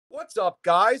What's up,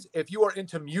 guys? If you are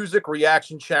into music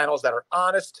reaction channels that are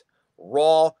honest,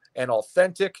 raw, and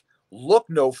authentic, look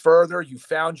no further. You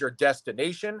found your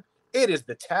destination. It is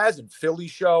the Tazzz and Philly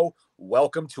Show.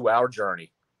 Welcome to our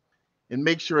journey. And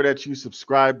make sure that you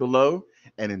subscribe below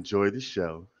and enjoy the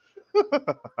show.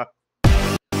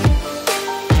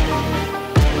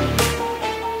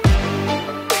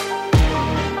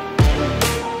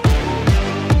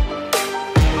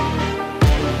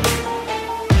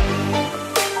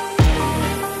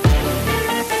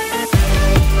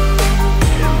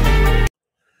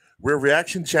 We're a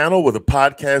reaction channel with a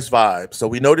podcast vibe. So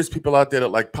we know there's people out there that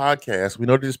like podcasts. We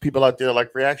know there's people out there that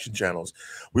like reaction channels.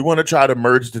 We want to try to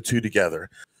merge the two together.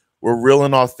 We're real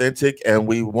and authentic, and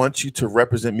we want you to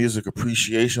represent music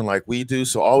appreciation like we do.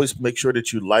 So always make sure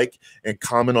that you like and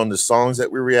comment on the songs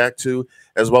that we react to,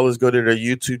 as well as go to their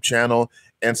YouTube channel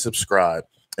and subscribe.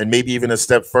 And maybe even a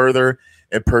step further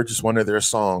and purchase one of their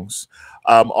songs.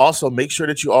 Also, make sure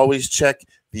that you always check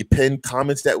the pinned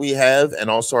comments that we have, and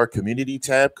also our community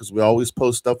tab, because we always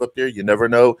post stuff up there. You never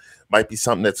know, might be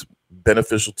something that's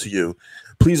beneficial to you.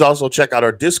 Please also check out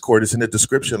our Discord. It's in the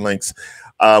description links.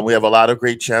 We have a lot of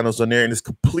great channels on there, and it's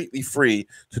completely free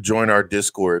to join our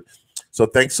Discord. So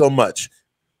thanks so much.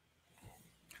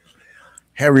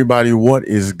 Hey everybody, what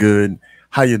is good?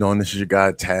 How you doing? This is your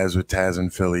guy Tazzz with Tazzz in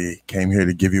Philly. Came here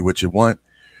to give you what you want,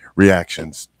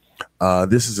 reactions.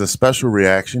 This is a special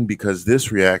reaction because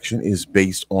this reaction is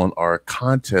based on our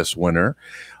contest winner.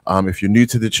 If you're new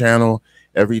to the channel,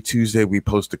 every Tuesday we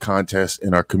post a contest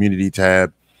in our community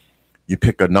tab. You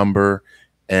pick a number,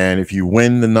 and if you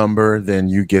win the number, then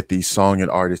you get the song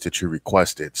and artist that you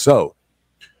requested. So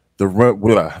the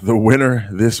winner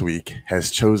this week has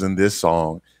chosen this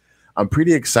song. I'm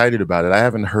pretty excited about it. I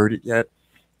haven't heard it yet,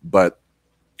 but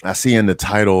I see in the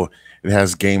title it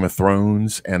has Game of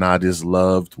Thrones, and I just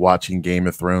loved watching Game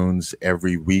of Thrones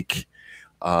every week.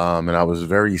 And I was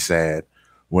very sad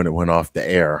when it went off the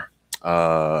air.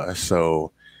 But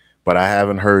I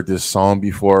haven't heard this song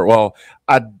before. Well,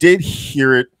 I did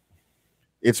hear it,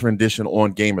 its rendition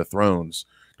on Game of Thrones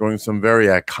during some very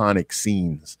iconic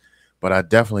scenes, but I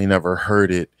definitely never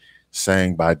heard it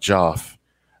sang by Geoff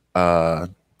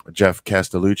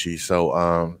Castellucci.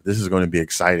 So this is going to be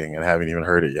exciting, and I haven't even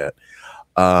heard it yet.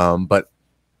 But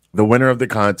the winner of the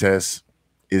contest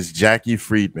is Jackie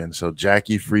Friedman. So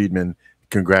Jackie Friedman,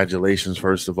 congratulations.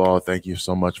 First of all, thank you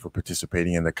so much for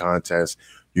participating in the contest.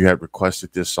 You had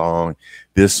requested this song.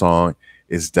 This song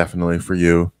is definitely for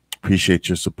you. Appreciate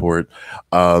your support.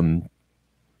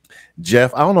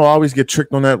 Jeff, I don't know, I always get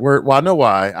tricked on that word. Well, I know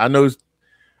why. I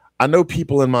know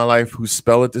people in my life who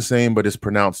spell it the same, but it's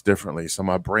pronounced differently. So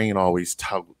my brain always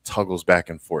toggles back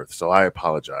and forth. So I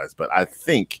apologize, but I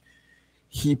think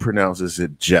he pronounces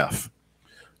it Jeff.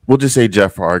 We'll just say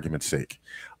Jeff for argument's sake.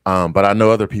 But I know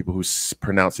other people who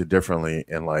pronounce it differently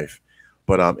in life.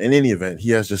 But in any event,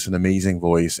 he has just an amazing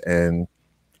voice. And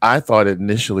I thought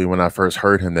initially when I first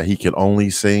heard him that he could only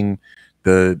sing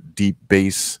the deep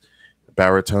bass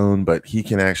baritone, but he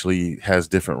can actually has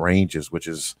different ranges, which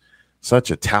is such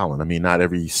a talent. I mean, not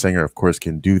every singer, of course,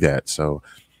 can do that. So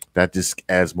that just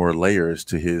adds more layers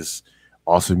to his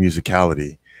awesome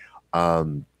musicality.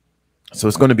 So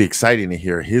it's going to be exciting to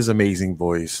hear his amazing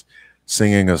voice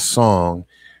singing a song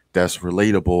that's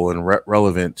relatable and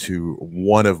relevant to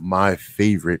one of my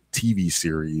favorite TV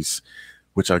series,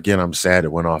 which again, I'm sad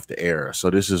it went off the air. So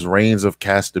this is Rains of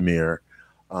Castamere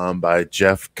by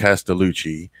Geoff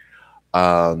Castellucci.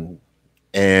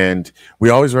 And we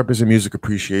always represent music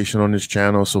appreciation on this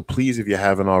channel. So please, if you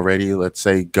haven't already, let's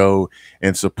say go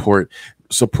and support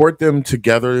them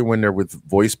together when they're with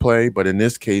voiceplay. But in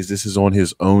this case, this is on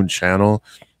his own channel.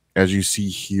 As you see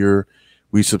here,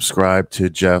 we subscribed to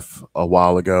Geoff a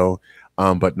while ago,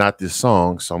 but not this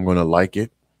song. So I'm going to like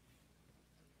it.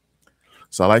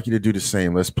 So I'd like you to do the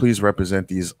same. Let's please represent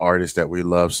these artists that we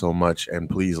love so much. And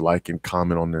please like and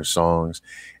comment on their songs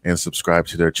and subscribe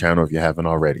to their channel if you haven't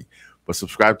already. But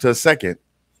subscribe to us second.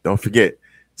 Don't forget,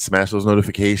 smash those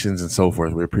notifications and so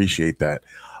forth. We appreciate that.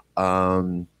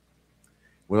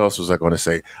 What else was I going to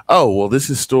say? Oh, well, this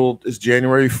is it's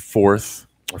January 4th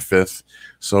or 5th.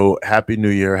 So happy New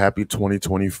Year. Happy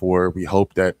 2024. We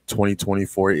hope that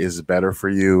 2024 is better for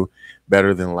you,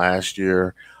 better than last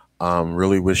year.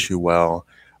 Really wish you well.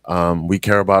 We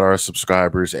care about our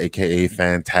subscribers, aka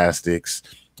Fantastics.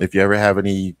 If you ever have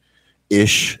any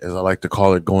as I like to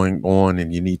call it, going on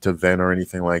and you need to vent or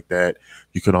anything like that,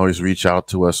 you can always reach out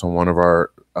to us on one of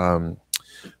our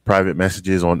private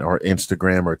messages on our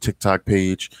Instagram or TikTok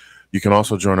page. You can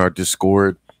also join our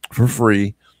Discord for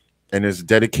free, and there's a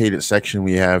dedicated section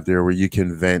we have there where you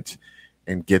can vent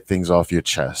and get things off your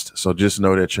chest. So just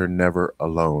know that you're never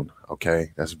alone.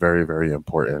 Okay. That's very, very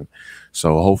important.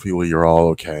 So hopefully you're all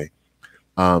okay.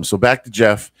 So back to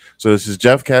Geoff. So this is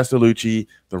Geoff Castellucci,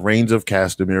 the Rains of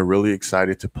Castamere. Really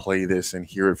excited to play this and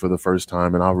hear it for the first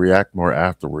time, and I'll react more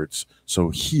afterwards. So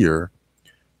here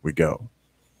we go.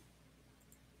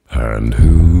 And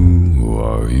who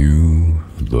are you?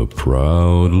 The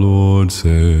proud Lord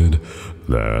said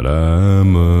that I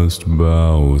must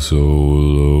bow so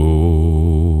low.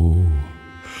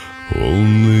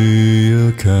 Only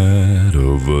a cat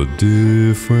of a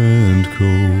different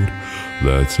coat,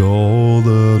 that's all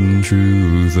the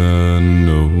truth I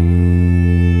know.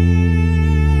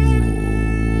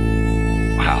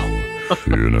 Wow.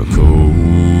 In a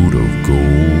coat of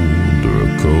gold or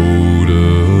a coat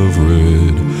of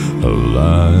red, a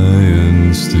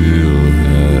lion still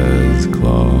has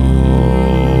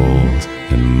claws,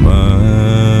 and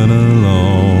mine are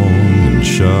long and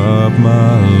sharp,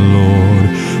 my lord,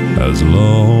 as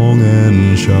long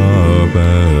and sharp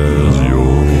as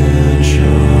yours.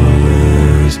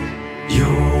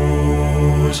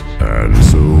 And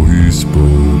so he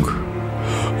spoke,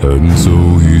 and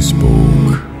so he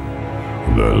spoke,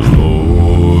 that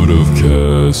Lord of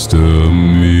Castamere.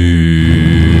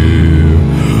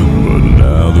 But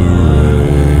now the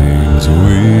rains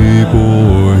weep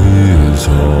o'er his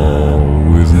hall,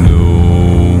 with no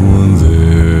one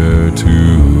there to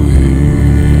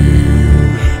hear.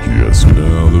 Yes,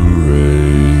 now the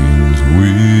rains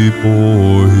weep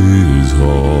o'er his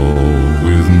hall,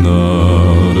 with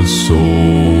not a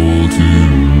soul to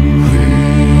hear.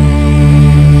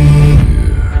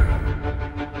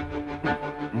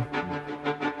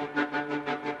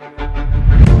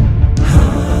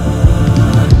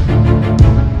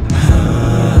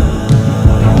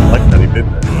 I like that he did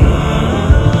that.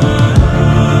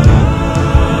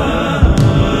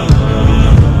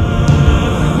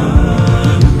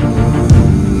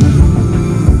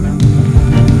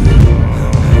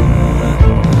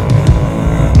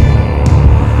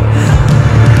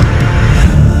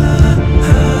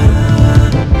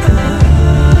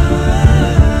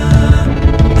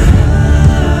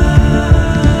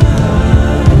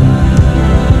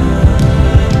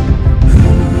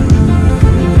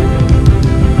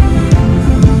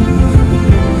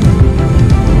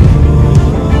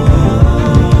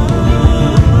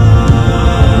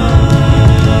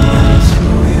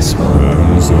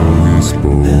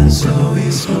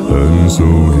 And so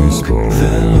he spoke,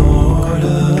 the Lord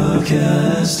of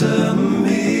Castamere.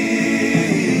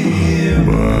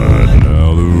 But now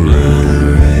the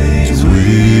rains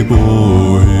weep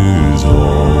o'er his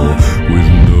hall, with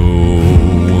no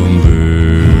one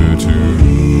there to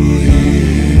hear.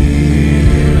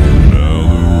 Now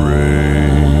the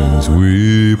rains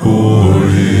weep o'er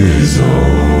his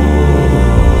hall,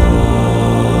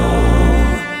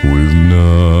 with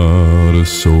not a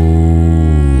soul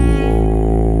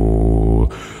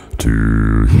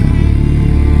to hear.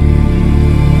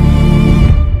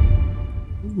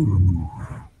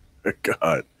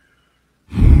 God.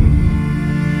 All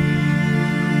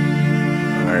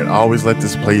right, I always let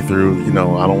this play through. You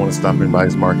know, I don't want to stop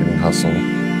anybody's marketing hustle.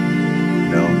 You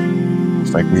know,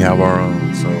 it's like we have our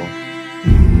own. So,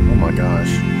 oh my gosh,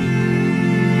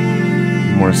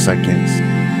 few more seconds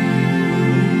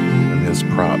and his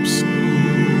props.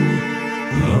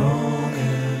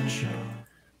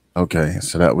 Okay,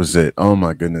 so that was it. Oh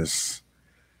my goodness.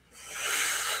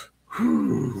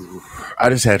 I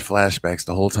just had flashbacks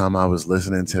the whole time I was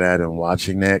listening to that and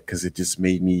watching that, because it just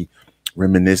made me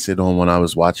reminiscent on when I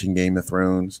was watching Game of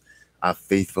Thrones. I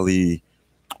faithfully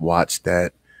watched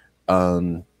that.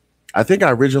 I think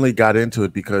I originally got into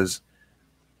it because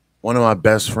one of my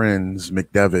best friends,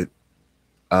 McDevitt,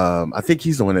 I think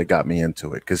he's the one that got me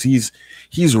into it, because he's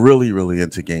really, really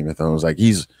into Game of Thrones. Like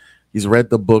he's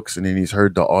read the books, and then he's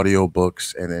heard the audio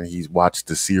books, and then he's watched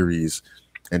the series,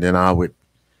 and then I would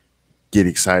get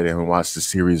excited and watch the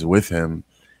series with him.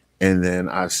 And then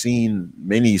I've seen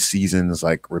many seasons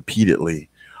like repeatedly.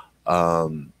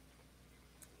 So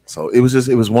it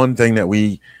was one thing that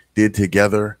we did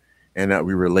together and that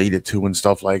we related to and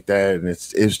stuff like that. And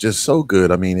it's just so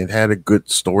good. I mean, it had a good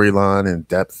storyline and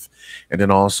depth, and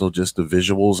then also just the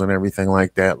visuals and everything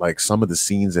like that. Like some of the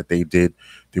scenes that they did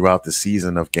throughout the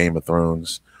season of Game of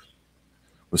Thrones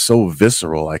was so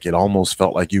visceral. Like it almost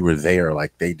felt like you were there.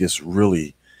 Like they just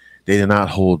really, they did not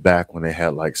hold back when they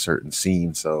had like certain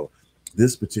scenes. So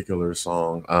this particular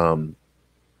song,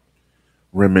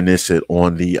 reminiscent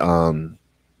on the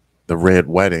Red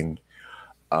Wedding.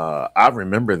 I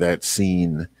remember that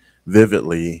scene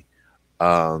vividly,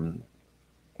 you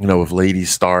know, with Lady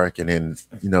Stark, and then,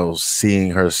 you know,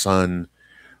 seeing her son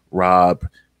Rob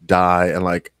die, and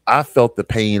like I felt the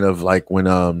pain of like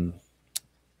when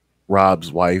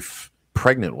Rob's wife,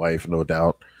 pregnant wife, no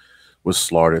doubt, was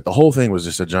slaughtered. The whole thing was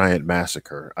just a giant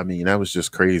massacre. I mean, that was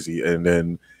just crazy. And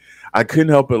then I couldn't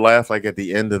help but laugh like at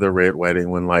the end of the Red Wedding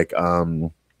when like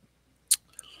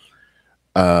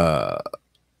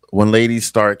when Lady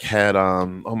Stark had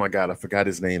oh my god, I forgot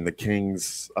his name, the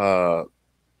king's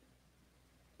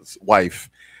wife.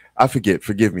 I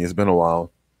forgive me, it's been a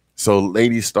while. So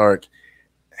Lady Stark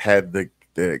had the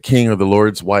king or the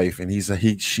Lord's wife, and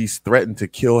she's threatened to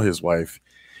kill his wife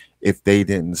if they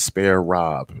didn't spare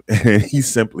Rob. And he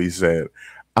simply said,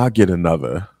 I'll get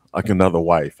another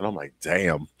wife. And I'm like,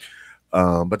 damn.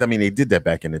 But I mean, they did that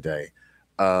back in the day.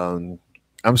 I'm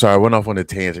sorry, I went off on a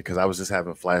tangent because I was just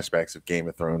having flashbacks of Game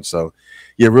of Thrones. So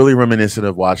yeah, really reminiscent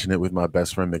of watching it with my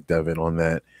best friend McDevitt on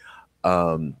that.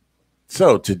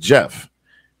 So to Geoff,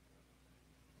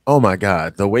 oh my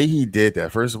God, the way he did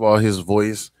that, first of all, his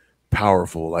voice,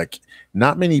 powerful. Like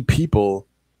not many people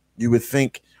you would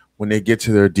think when they get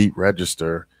to their deep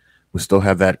register would still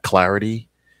have that clarity,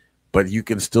 but you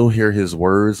can still hear his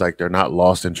words. Like they're not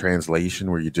lost in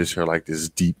translation where you just hear like this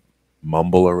deep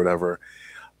mumble or whatever.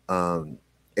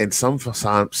 And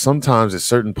sometimes at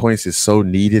certain points it's so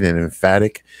needed and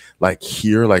emphatic. Like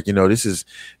here, like, you know, this is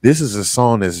a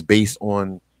song that's based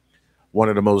on one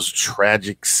of the most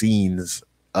tragic scenes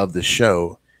of the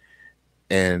show.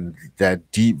 And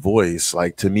that deep voice,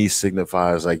 like to me,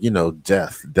 signifies like, you know,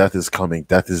 death is coming,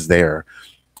 death is there.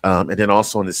 And then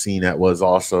also in the scene that was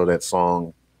also that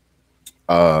song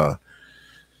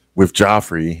with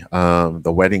Joffrey,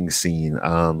 the wedding scene.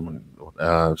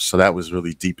 So that was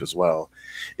really deep as well.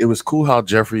 It was cool how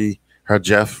Jeff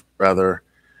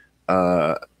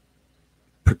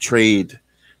portrayed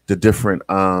the different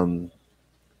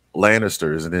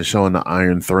Lannisters and then showing the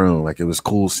Iron Throne. Like it was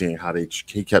cool seeing how he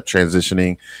kept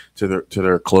transitioning to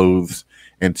their clothes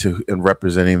and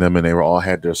representing them, and they all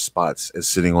had their spots as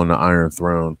sitting on the Iron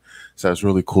Throne. So that's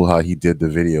really cool how he did the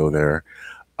video there.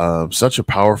 Such a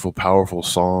powerful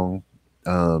song.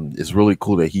 It's really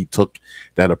cool that he took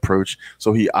that approach.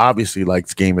 So he obviously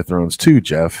likes Game of Thrones too,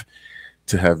 Geoff,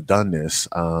 to have done this.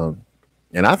 And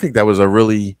I think that was a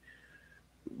really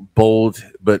bold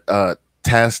but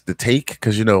task to take,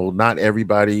 because, you know, not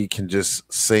everybody can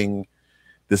just sing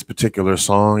this particular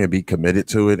song and be committed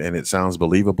to it and it sounds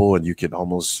believable, and you can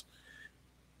almost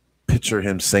picture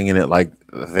him singing it like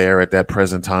there at that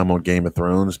present time on Game of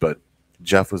Thrones. But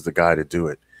Geoff was the guy to do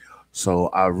it. So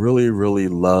I really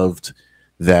loved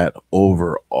that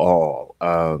overall.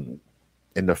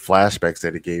 In the flashbacks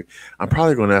that it gave, I'm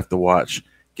probably going to have to watch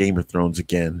Game of Thrones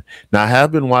again. Now, I have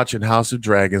been watching House of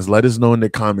Dragons. Let us know in the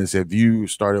comments if you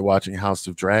started watching House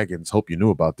of Dragons. Hope you knew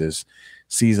about this.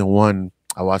 Season 1,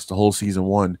 I watched the whole season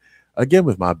 1 again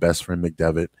with my best friend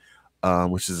McDevitt,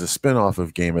 which is a spinoff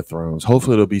of Game of Thrones.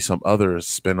 Hopefully there'll be some other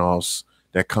spinoffs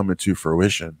that come into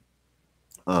fruition.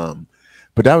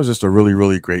 But that was just a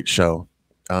really great show.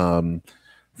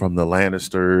 From the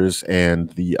Lannisters and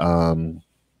the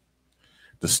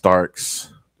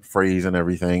Starks, Freys and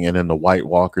everything, and then the White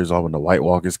Walkers. When the White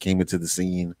Walkers came into the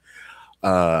scene,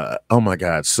 oh my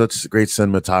God, such great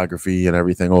cinematography and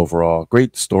everything overall.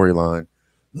 Great storyline.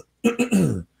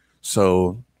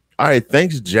 So, all right,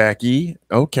 thanks, Jackie.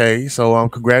 Okay, so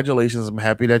congratulations. I'm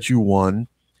happy that you won,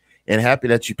 and happy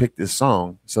that you picked this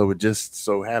song. So it just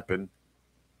so happened.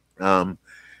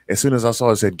 As soon as I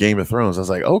saw it said Game of Thrones, I was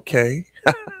like, okay.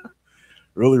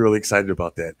 really excited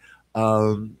about that.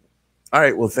 All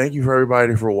right, well, thank you for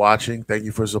everybody for watching. Thank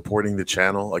you for supporting the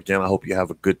channel. Again, I hope you have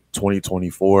a good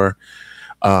 2024.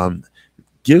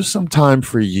 Give some time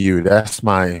for you. That's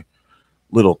my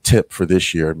little tip for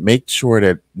this year. Make sure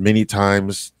that many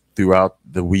times throughout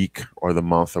the week or the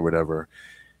month or whatever,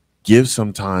 give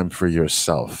some time for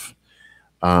yourself.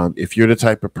 If you're the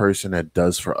type of person that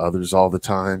does for others all the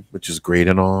time, which is great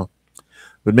and all,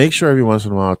 but make sure every once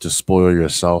in a while to spoil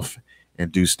yourself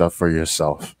and do stuff for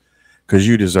yourself, because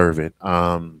you deserve it.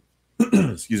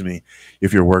 Excuse me,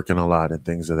 if you're working a lot and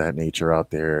things of that nature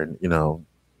out there, and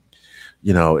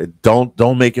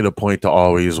don't make it a point to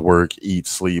always work, eat,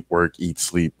 sleep,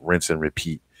 rinse and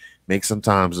repeat. Make some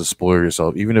time to spoil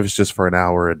yourself, even if it's just for an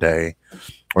hour a day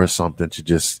or something, to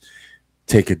just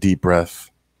take a deep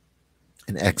breath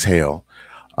and exhale.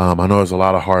 I know there's a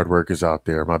lot of hard workers out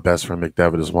there. My best friend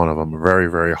McDevitt is one of them. A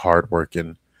very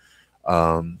hardworking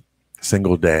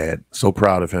single dad. So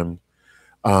proud of him.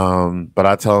 But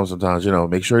I tell him sometimes,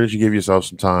 make sure that you give yourself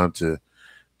some time to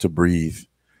breathe.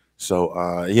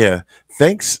 So yeah,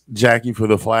 thanks, Jackie, for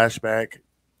the flashback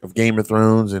of Game of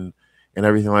Thrones and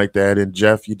everything like that. And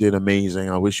Geoff, you did amazing.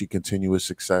 I wish you continuous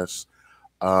success.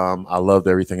 I loved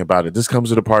everything about it. This comes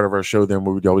to the part of our show then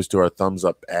where we always do our thumbs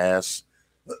up ass.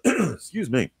 Excuse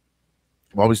me.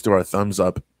 We always do our thumbs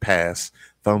up pass,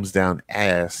 thumbs down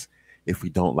ass if we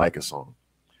don't like a song.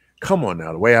 Come on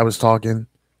now. The way I was talking,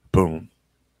 boom.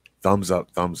 Thumbs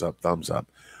up, thumbs up, thumbs up.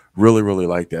 Really, really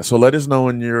like that. So let us know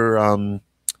in your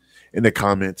in the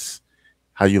comments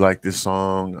how you like this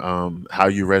song, how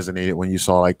you resonated when you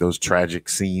saw like those tragic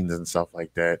scenes and stuff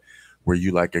like that. Were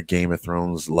you like a Game of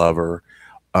Thrones lover?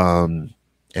 And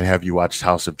have you watched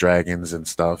House of Dragons and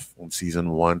stuff on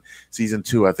season 1? Season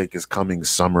 2, I think, is coming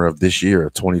summer of this year,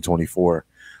 2024.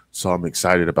 So I'm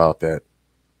excited about that.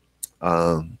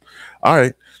 All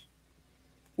right.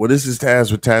 Well, this is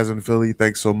Tazzz with Tazzz in Philly.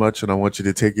 Thanks so much. And I want you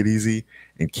to take it easy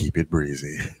and keep it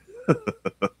breezy.